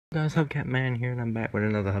Guys, Hubcap Man here, and I'm back with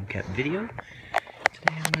another Hubcap video.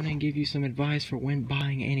 Today I'm going to give you some advice for when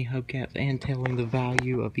buying any hubcaps and telling the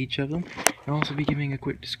value of each of them. I'll also be giving a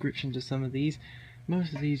quick description to some of these.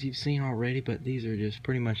 Most of these you've seen already, but these are just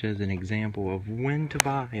pretty much as an example of when to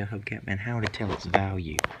buy a hubcap and how to tell its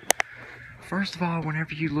value. First of all,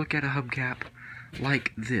 whenever you look at a hubcap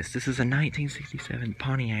like this is a 1967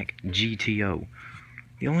 Pontiac GTO.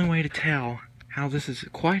 The only way to tell how this is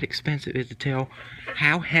quite expensive is to tell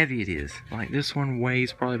how heavy it is. Like this one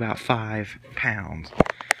weighs probably about 5 pounds.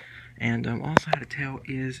 And also how to tell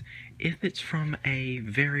is if it's from a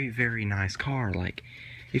very, very nice car. Like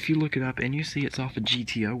if you look it up and you see it's off a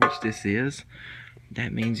GTO, which this is,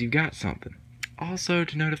 that means you've got something. Also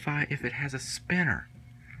to notify if it has a spinner.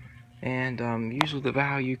 And usually the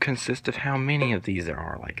value consists of how many of these there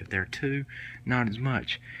are. Like if there are 2, not as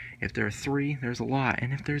much. If there are 3, there's a lot.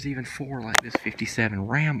 And if there's even 4, like this 57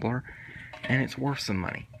 Rambler, and it's worth some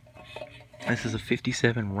money. This is a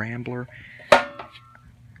 57 Rambler.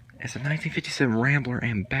 It's a 1957 Rambler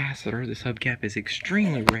Ambassador. This hubcap is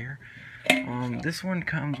extremely rare. This one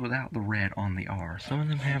comes without the red on the R. Some of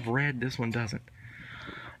them have red, this one doesn't.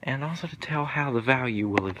 And also to tell how the value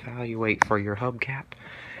will evaluate for your hubcap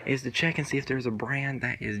is to check and see if there's a brand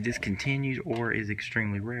that is discontinued or is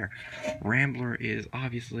extremely rare. Rambler is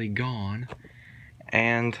obviously gone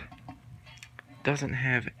and doesn't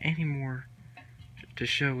have any more to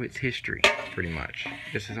show its history, pretty much.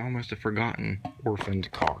 This is almost a forgotten,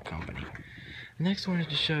 orphaned car company. The next one is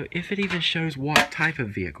to show if it even shows what type of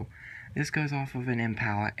vehicle. This goes off of an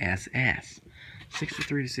Impala SS.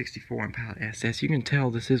 63 to 64 Impala SS. You can tell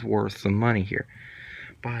this is worth some money here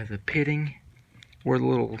by the pitting where the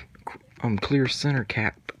little clear center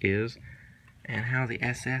cap is, and how the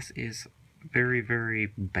SS is very, very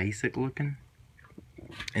basic looking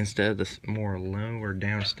instead of this more low or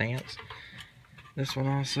down stance. This one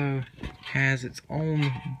also has its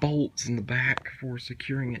own bolts in the back for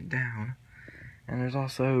securing it down, and there's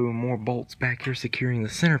also more bolts back here securing the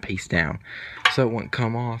centerpiece down so it won't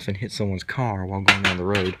come off and hit someone's car while going down the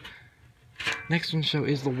road. Next one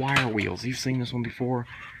is the wire wheels. You've seen this one before.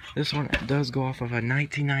 This one does go off of a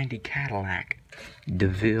 1990 Cadillac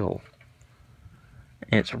DeVille.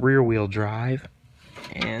 It's rear wheel drive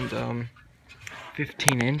and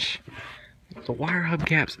 15-inch. The wire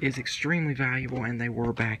hubcaps is extremely valuable, and they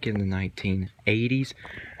were back in the 1980s.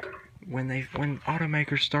 When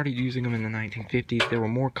automakers started using them in the 1950s, they were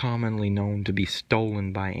more commonly known to be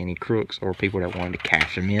stolen by any crooks or people that wanted to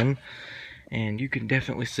cash them in. And you can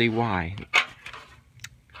definitely see why.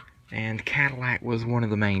 And Cadillac was one of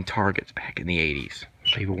the main targets back in the 80s.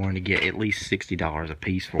 People wanted to get at least $60 a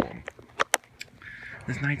piece for them.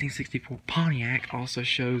 This 1964 Pontiac also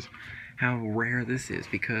shows how rare this is,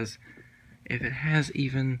 because if it has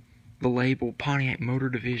even the label Pontiac Motor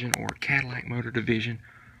Division or Cadillac Motor Division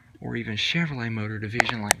or even Chevrolet Motor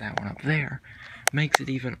Division like that one up there, makes it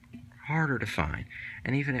even harder to find.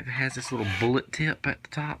 And even if it has this little bullet tip at the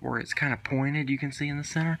top where it's kind of pointed, you can see in the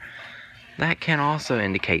center, that can also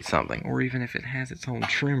indicate something. Or even if it has its own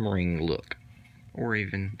trim ring look, or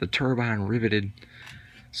even the turbine riveted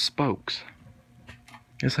spokes.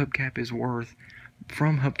 This hubcap is worth,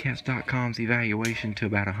 from Hubcaps.com's evaluation, to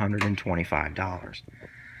about $125.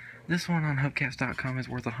 This one on Hubcaps.com is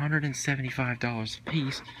worth $175 a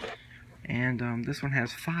piece, and this one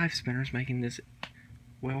has 5 spinners, making this,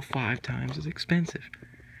 well, 5 times as expensive.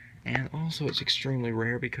 And also it's extremely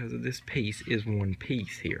rare because of this piece is one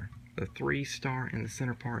piece here. The 3-star in the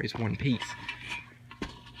center part is one piece,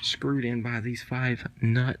 screwed in by these 5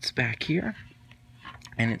 nuts back here,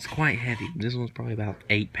 and it's quite heavy. This one's probably about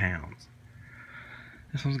 8 pounds.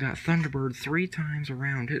 This one's got Thunderbird 3 times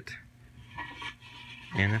around it,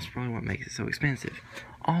 and that's probably what makes it so expensive.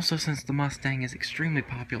 Also, since the Mustang is extremely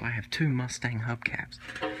popular, I have 2 Mustang hubcaps.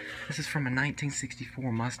 This is from a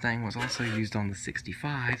 1964 Mustang, was also used on the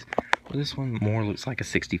 65s, but this one more looks like a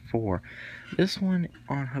 64. This one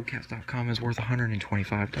on Hubcaps.com is worth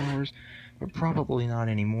 $125, but probably not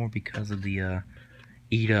anymore because of the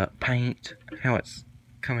eat-up paint, how it's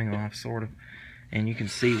coming off, sort of. And you can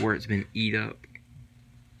see where it's been eat up.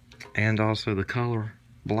 And also the color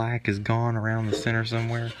black is gone around the center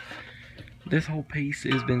somewhere. This whole piece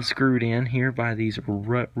has been screwed in here by these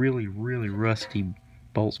really, really rusty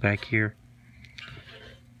bolts back here.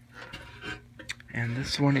 And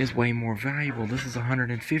this one is way more valuable. This is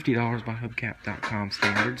 $150 by Hubcap.com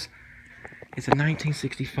standards. It's a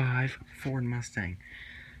 1965 Ford Mustang.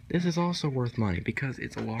 This is also worth money because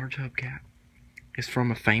it's a large hubcap. It's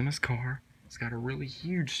from a famous car. It's got a really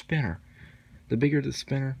huge spinner. The bigger the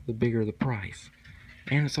spinner, the bigger the price.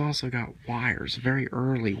 And it's also got wires, very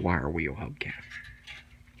early wire wheel hubcap.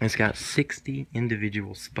 It's got 60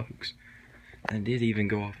 individual spokes. And it did even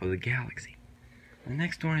go off of the Galaxy. The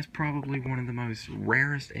next one is probably one of the most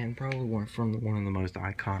rarest and probably one of the most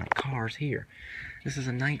iconic cars here. This is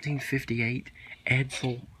a 1958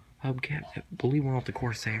 Edsel hubcap. I believe one off the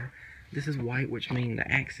Corsair. This is white, which means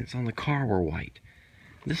the accents on the car were white.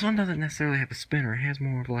 This one doesn't necessarily have a spinner. It has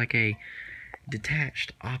more of like a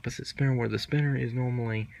detached opposite spinner, where the spinner is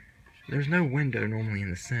normally, there's no window normally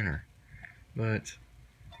in the center, but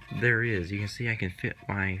there is. You can see I can fit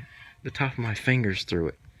the top of my fingers through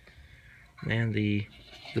it. And the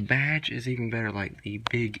badge is even better, like the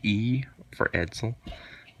big E for Edsel.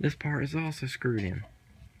 This part is also screwed in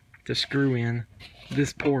to screw in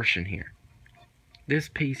this portion here. This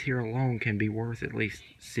piece here alone can be worth at least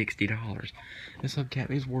 $60. This hubcap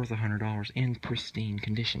is worth $100 in pristine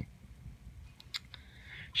condition.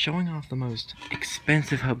 Showing off the most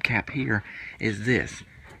expensive hubcap here is this.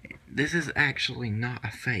 This is actually not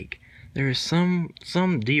a fake. There is some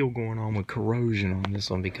deal going on with corrosion on this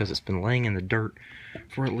one because it's been laying in the dirt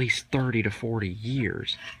for at least 30 to 40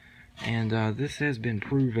 years. And this has been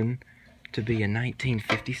proven to be a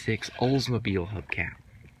 1956 Oldsmobile hubcap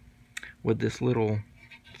with this little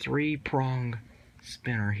 3-prong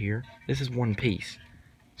spinner here. This is one piece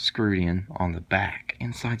screwed in on the back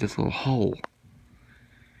inside this little hole.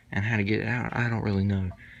 And how to get it out, I don't really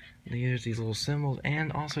know. There's these little symbols,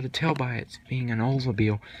 and also to tell by it being an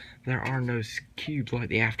Oldsmobile, there are no cubes like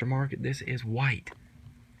the aftermarket. This is white.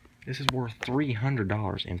 This is worth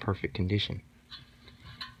 $300 in perfect condition.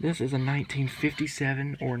 This is a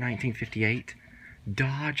 1957 or 1958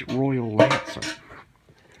 Dodge Royal Lancer.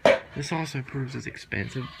 This also proves it's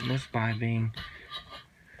expensive, just by being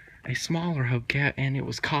a smaller hubcap, and it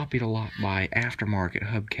was copied a lot by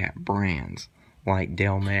aftermarket hubcap brands like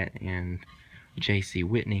Delmet and J.C.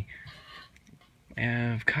 Whitney.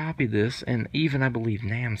 I've copied this, and even I believe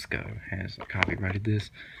Namco has copyrighted this.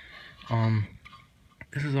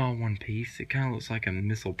 This is all one piece. It kind of looks like a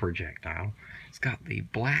missile projectile. It's got the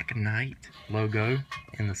Black Knight logo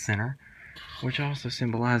in the center, which also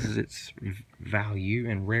symbolizes its value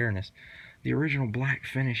and rareness. The original black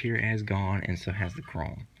finish here has gone, and so has the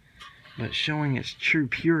chrome, but showing its true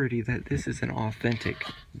purity that this is an authentic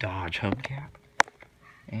Dodge hubcap.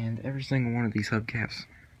 And every single one of these hubcaps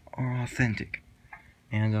are authentic.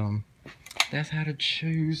 And that's how to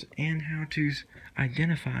choose and how to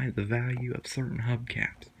identify the value of certain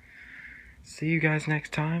hubcaps. See you guys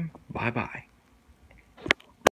next time. Bye bye.